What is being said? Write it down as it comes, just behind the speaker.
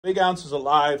Big Ounce is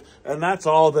alive, and that's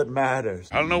all that matters.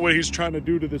 I don't know what he's trying to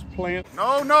do to this plant.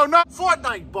 No,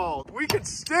 Fortnite ball. We can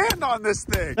stand on this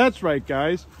thing. That's right,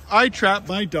 guys. I trapped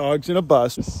my dogs in a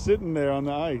bus just sitting there on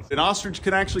the ice. An ostrich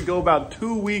can actually go about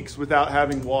 2 weeks without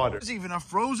having water. There's even a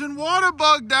frozen water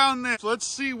bug down there. So let's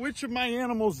see which of my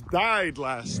animals died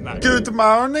last night. Good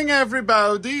morning,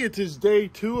 everybody. It is day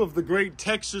 2 of the great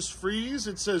Texas freeze.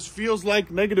 It says feels like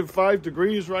 -5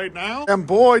 degrees right now. And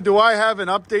boy, do I have an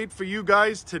update for you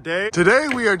guys today. Today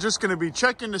we are just going to be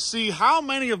checking to see how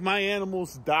many of my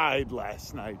animals died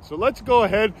last night. So let's go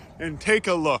ahead and take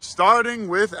a look. Starting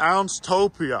with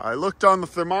Ouncetopia. I looked on the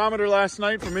thermometer last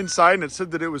night from inside and it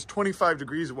said that it was 25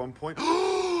 degrees at one point.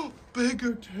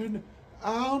 Biggerton.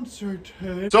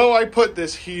 Ouncerton. So I put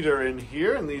this heater in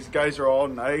here and these guys are all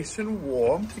nice and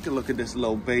warm. Take a look at this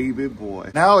little baby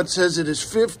boy. Now it says it is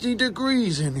 50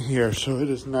 degrees in here, so it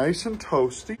is nice and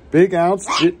toasty. Big Ounce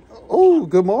did, oh,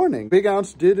 good morning. Big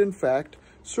Ounce did in fact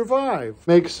survive.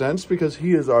 Makes sense because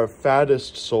he is our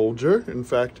fattest soldier. In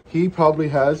fact, he probably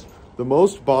has the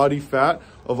most body fat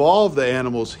of all of the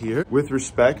animals here with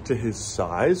respect to his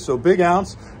size. So Big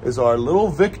Ounce is our little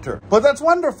victor. But that's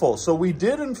wonderful. So we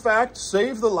did in fact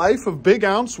save the life of Big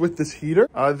Ounce with this heater.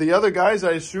 The other guys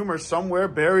I assume are somewhere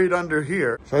buried under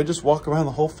here. Should I just walk around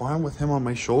the whole farm with him on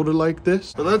my shoulder like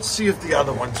this? But let's see if the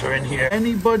other ones are in here.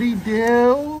 Anybody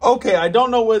do? Okay, I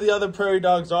don't know where the other prairie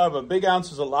dogs are, but Big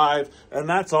Ounce is alive and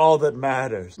that's all that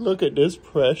matters. Look at this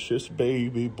precious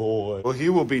baby boy. Well, he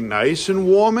will be nice and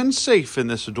warm and safe in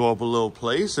this adorable little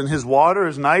place. And his water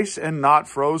is nice and not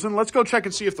frozen. Let's go check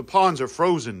and see if the ponds are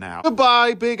frozen now.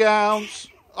 Goodbye, Big Ounce.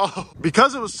 Oh,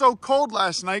 because it was so cold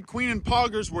last night, Queen and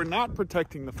Poggers were not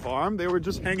protecting the farm. They were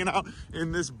just hanging out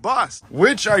in this bus,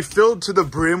 which I filled to the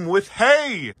brim with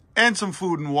hay and some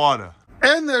food and water.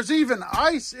 And there's even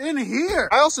ice in here.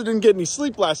 I also didn't get any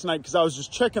sleep last night because I was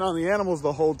just checking on the animals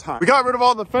the whole time. We got rid of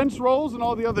all the fence rolls and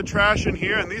all the other trash in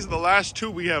here, and these are the last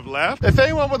 2 we have left. If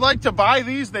anyone would like to buy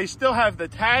these, they still have the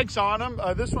tags on them.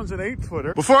 This one's an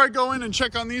 8-footer. Before I go in and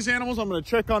check on these animals, I'm gonna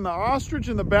check on the ostrich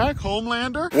in the back,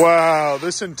 Homelander. Wow,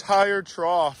 this entire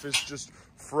trough is just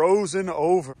frozen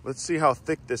over. Let's see how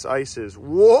thick this ice is.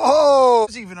 Whoa!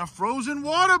 There's even a frozen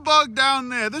water bug down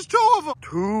there. There's 2 of them.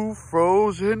 2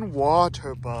 frozen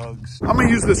water bugs. I'm gonna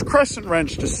use this crescent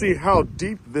wrench to see how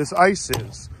deep this ice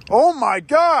is. Oh my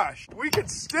gosh, we can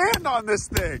stand on this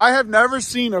thing. I have never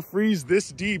seen a freeze this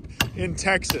deep in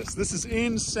Texas. This is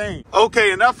insane.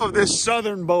 Okay, enough of this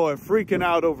southern boy freaking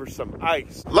out over some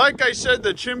ice. Like I said,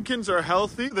 the chimkins are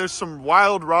healthy. There's some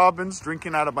wild robins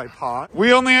drinking out of my pot.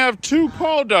 We only have 2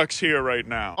 call ducks here right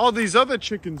now. All these other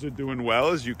chickens are doing well,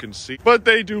 as you can see, but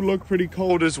they do look pretty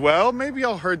cold as well. Maybe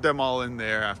I'll herd them all in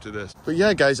there after this. But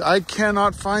yeah, guys, I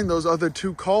cannot find those other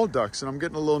 2 call ducks and I'm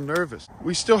getting a little nervous.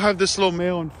 We still have this little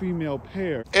male and female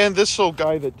pair and this little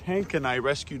guy that Tank and I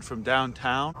rescued from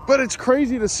downtown. But it's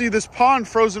crazy to see this pond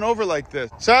frozen over like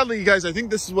this. Sadly, you guys, I think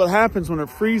this is what happens when it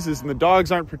freezes and the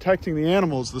dogs aren't protecting the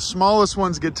animals. The smallest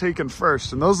ones get taken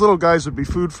first, and those little guys would be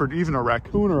food for even a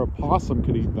raccoon or a possum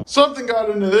could eat them. Something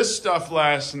got into this stuff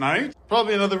last night.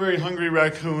 Probably another very hungry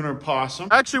raccoon or possum.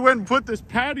 I actually went and put this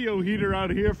patio heater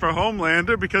out here for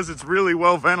Homelander because it's really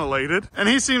well ventilated. And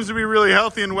he seems to be really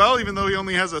healthy and well, even though he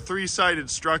only has a 3-sided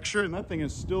structure, and that thing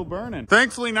is still burning.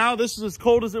 Thankfully now this is as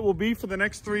cold as it will be for the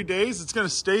next 3 days. It's gonna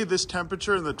stay this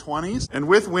temperature in the 20s. And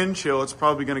with wind chill, it's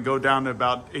probably gonna go down to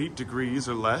about 8 degrees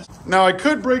or less. Now I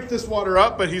could break this water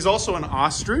up, but he's also an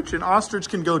ostrich, and ostrich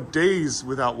can go days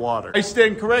without water. I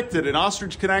stand corrected, an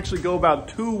ostrich can actually go about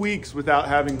 2 weeks without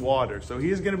having water. So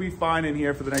he is gonna be fine in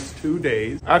here for the next 2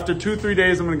 days. After 2-3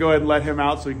 days, I'm gonna go ahead and let him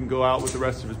out so he can go out with the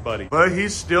rest of his buddies. But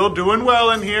he's still doing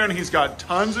well in here, and he's got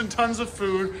tons and tons of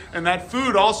food, and that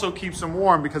food also keeps him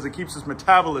warm because it keeps his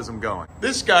metabolism going.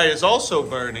 This guy is also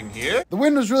burning here. The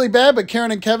wind was really bad, but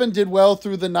Karen and Kevin did well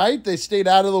through the night. They stayed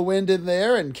out of the wind in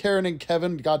there, and Karen and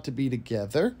Kevin got to be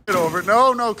together. Get over it.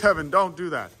 No, Kevin, don't do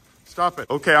that. Stop it.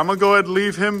 Okay, I'm gonna go ahead and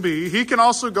leave him be. He can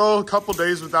also go a couple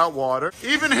days without water.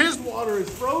 Even his water is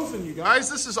frozen, you guys.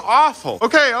 This is awful.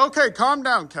 Okay, calm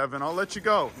down, Kevin. I'll let you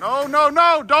go.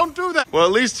 No, don't do that. Well,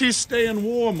 at least he's staying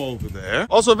warm over there.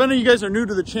 Also, if any of you guys are new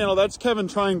to the channel, that's Kevin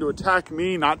trying to attack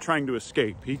me, not trying to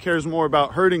escape. He cares more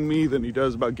about hurting me than he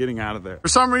does about getting out of there. For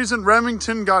some reason,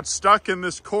 Remington got stuck in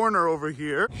this corner over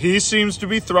here. He seems to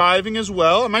be thriving as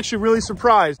well. I'm actually really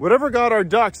surprised. Whatever got our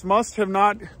ducks must have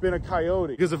not been a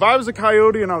coyote, because if I was was a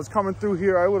coyote and I was coming through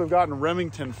here, I would have gotten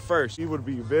Remington first. He would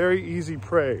be very easy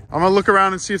prey. I'm gonna look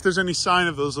around and see if there's any sign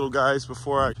of those little guys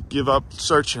before I give up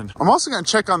searching. I'm also gonna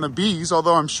check on the bees,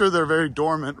 although I'm sure they're very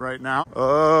dormant right now.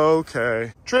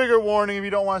 Okay. Trigger warning if you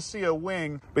don't want to see a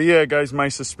wing. But yeah, guys, my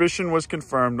suspicion was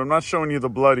confirmed. I'm not showing you the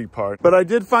bloody part, but I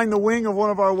did find the wing of one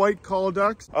of our white call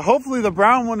ducks. Hopefully the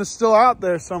brown one is still out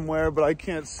there somewhere, but I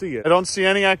can't see it. I don't see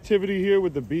any activity here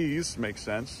with the bees. Makes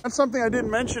sense. That's something I didn't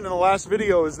mention in the last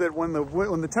video, is that when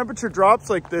the temperature drops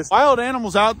like this, wild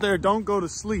animals out there don't go to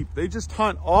sleep. They just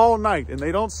hunt all night and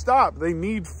they don't stop. They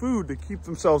need food to keep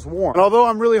themselves warm. And although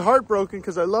I'm really heartbroken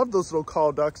because I love those little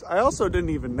call ducks, I also didn't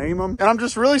even name them. And I'm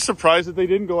just really surprised that they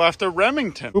didn't go after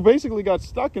Remington, who basically got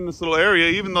stuck in this little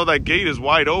area even though that gate is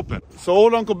wide open. So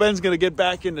old Uncle Ben's gonna get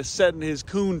back into setting his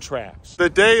coon traps. The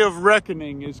day of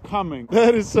reckoning is coming.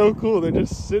 That is so cool. They're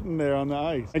just sitting there on the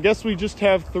ice. I guess we just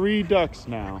have 3 ducks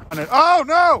now. Oh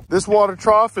no! This water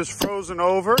trough is frozen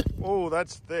over. Oh,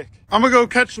 that's thick. I'm gonna go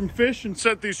catch some fish and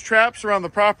set these traps around the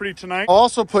property tonight. I'll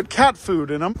also put cat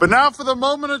food in them. But now for the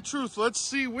moment of truth. Let's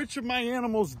see which of my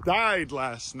animals died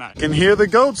last night. I can hear the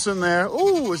goats in there.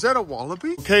 Oh, is that a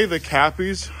wallaby? Okay, the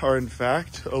cappies are in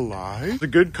fact alive. It's a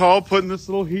good call putting this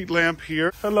little heat lamp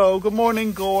here. Hello, good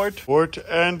morning, Gort. Gort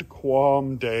and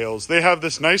Quamdales. They have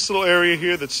this nice little area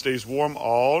here that stays warm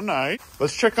all night.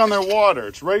 Let's check on their water.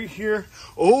 It's right here.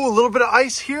 Oh, a little bit of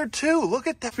ice here too. Look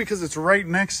at that, because it's right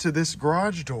next to this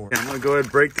garage door. I'm gonna go ahead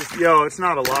and break this. Yo, it's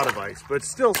not a lot of ice, but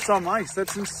still some ice.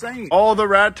 That's insane. All the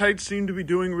ratites seem to be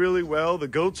doing really well. The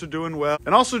goats are doing well.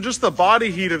 And also just the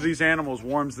body heat of these animals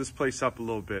warms this place up a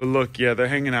little bit. But look, yeah, they're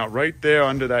hanging out right there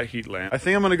under that heat lamp. I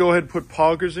think I'm gonna go ahead and put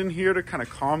poggers in here to kind of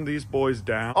calm these boys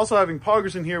down. Also, having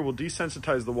poggers in here will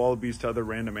desensitize the wallabies to other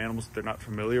random animals that they're not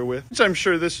familiar with, which I'm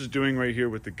sure this is doing right here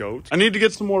with the goats. I need to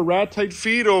get some more ratite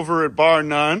feed over at Bar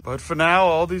None. But for now,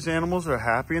 all these animals are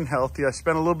happy and healthy. I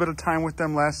spent a little bit of time with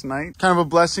them last night. Kind of a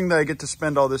blessing that I get to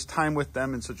spend all this time with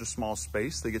them in such a small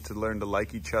space. They get to learn to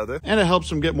like each other. And it helps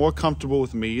them get more comfortable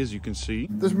with me, as you can see.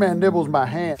 This man nibbles my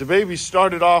hand. The baby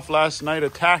started off last night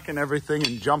attacking everything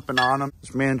and jumping on them.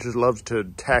 This man just loves to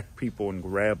attack people and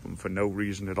grab them for no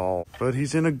reason at all. But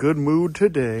he's in a good mood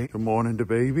today. Good morning, the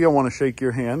baby. I want to shake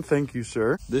your hand. Thank you,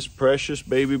 sir. This precious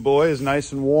baby boy is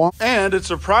nice and warm. And it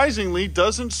surprisingly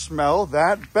doesn't smell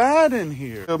that bad in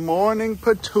here. Good morning,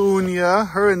 Petunia.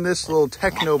 Her and this little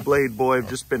Technoblade boy have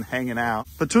just been hanging out.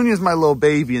 Petunia's my little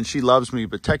baby and she loves me,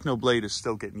 but Technoblade is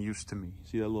still getting used to me.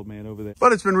 See that little man over there?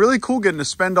 But it's been really cool getting to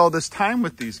spend all this time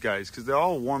with these guys because they're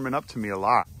all warming up to me a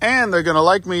lot. And they're going to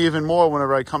like me even more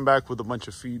whenever I come back with a bunch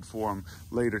of feed for them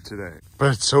later today.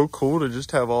 But it's so cool to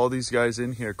just have all these guys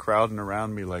in here crowding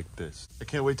around me like this. I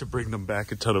can't wait to bring them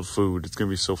back a ton of food. It's going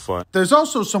to be so fun. There's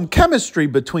also some chemistry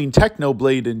between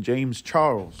Technoblade and James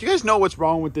Charles. Do you guys know what's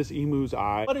wrong with this emu's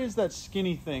eye? What is that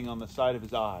skinny thing on the side of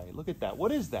his eye? Look at that.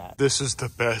 What is that? This is the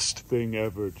best thing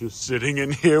ever. Just sitting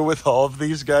in here with all of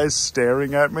these guys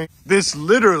staring at me. This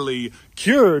literally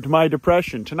cured my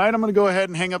depression. Tonight, I'm going to go ahead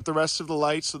and hang up the rest of the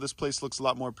lights so this place looks a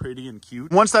lot more pretty and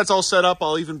cute. Once that's all set up,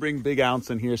 I'll even bring Big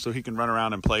Ounce in here so he can run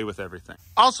around and play with everything.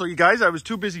 Also, you guys, I was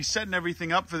too busy setting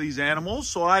everything up for these animals,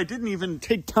 so I didn't even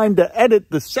take time to edit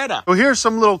the setup. So here's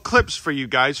some little clips for you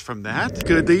guys from that.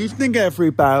 Good evening,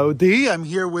 everybody. I'm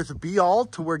here with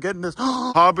B-Alt. We're getting this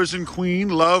Hobbers and Queen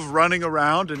love running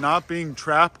around and not being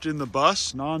trapped in the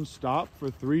bus non-stop for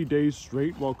 3 days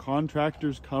straight while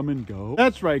contractors come and go.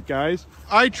 That's right, guys.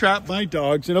 I trapped my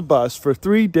dogs in a bus for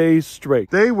 3 days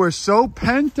straight. They were so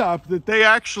pent up that they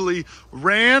actually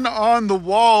ran on the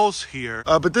walls here.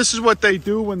 But this is what they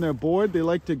do when they're bored. They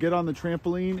like to get on the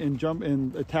trampoline and jump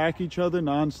and attack each other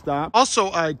nonstop.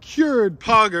 Also, I cured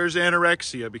Pogger's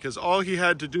anorexia because all he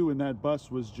had to do in that bus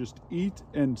was just eat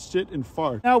and sit and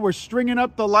fart. Now we're stringing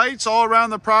up the lights all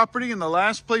around the property, and the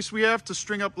last place we have to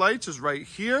string up lights is right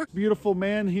here. Beautiful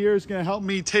man here is going to help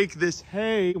me take this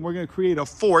hay, and we're going to create a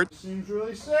fort. Seems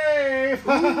really safe.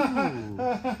 When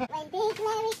Big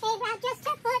Larry came out just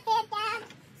to put it down,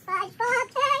 SpongeBob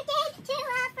turned into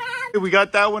a frown. We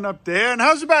got that one up there. And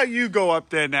how's about you go up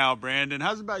there now, Brandon?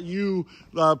 How's about you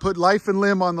put life and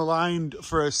limb on the line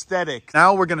for aesthetic?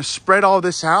 Now we're going to spread all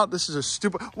this out. This is a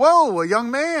stupid... Whoa, a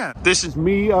young man. This is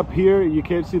me up here. You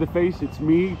can't see the face. It's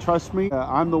me. Trust me.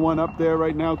 I'm the one up there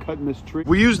right now cutting this tree.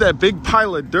 We used that big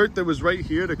pile of dirt that was right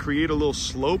here to create a little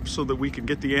slope so that we could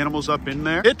get the animals up in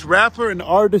there. Hit rapper and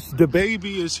artist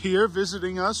DaBaby is here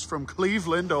visiting us from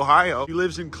Cleveland, Ohio. He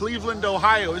lives in Cleveland,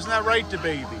 Ohio. Isn't that right,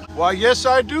 DaBaby? Why Why, yes,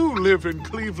 I do live in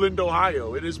Cleveland,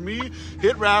 Ohio. It is me,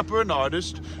 hit rapper and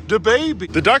artist,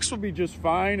 DaBaby. The ducks will be just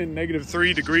fine in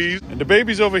 -3 degrees. And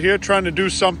DaBaby's over here trying to do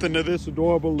something to this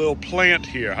adorable little plant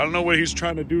here. I don't know what he's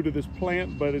trying to do to this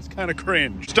plant, but it's kind of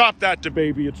cringe. Stop that,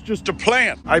 DaBaby. It's just a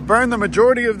plant. I burned the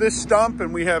majority of this stump,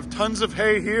 and we have tons of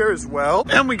hay here as well.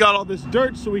 And we got all this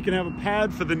dirt so we can have a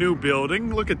pad for the new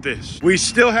building. Look at this. We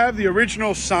still have the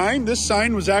original sign. This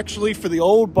sign was actually for the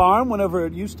old barn whenever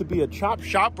it used to be a chop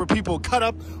shop where people cut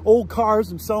up old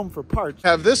cars and sell them for parts.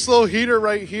 Have this little heater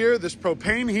right here, this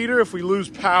propane heater. If we lose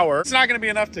power, it's not going to be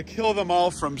enough to kill them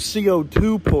all from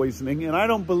CO2 poisoning. And I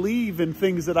don't believe in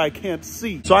things that I can't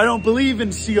see. So I don't believe in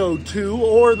CO2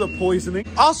 or the poisoning.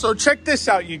 Also, check this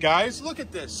out, you guys. Look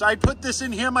at this. I put this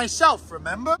in here myself,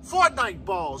 remember? Fortnite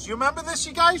balls. You remember this,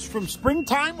 you guys? From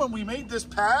springtime when we made this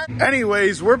pad?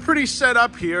 Anyways, we're pretty set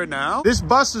up here now. This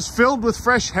bus is filled with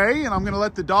fresh hay, and I'm going to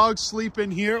let the dogs sleep in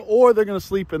here, or they're going to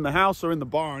sleep in the house or in the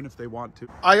barn if they want to.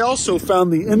 I also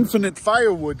found the infinite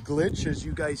firewood glitch, as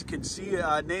you guys can see,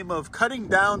 name of cutting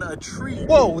down a tree.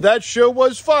 Whoa, that sure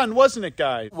was fun, wasn't it,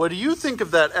 guys? What do you think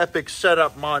of that epic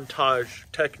setup montage,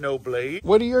 Technoblade?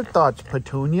 What are your thoughts,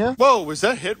 Petunia? Whoa, was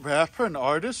that hit rapper and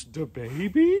artist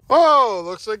DaBaby? Oh,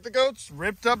 looks like the goat's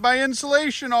ripped up by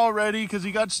insulation already because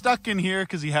he got stuck in here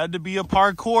because he had to be a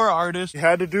parkour artist. He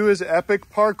had to do his epic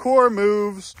parkour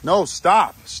moves. No,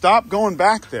 stop. Stop going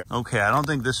back there. Okay, I don't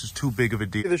think this is too big of a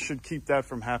deal. This should keep that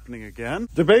from happening again.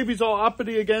 DaBaby's all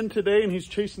uppity again today and he's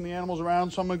chasing the animals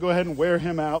around, so I'm going to go ahead and wear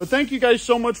him out. But thank you guys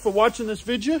so much for watching this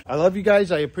video. I love you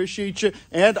guys. I appreciate you.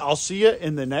 And I'll see you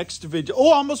in the next video.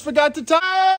 Oh, I almost forgot to tell.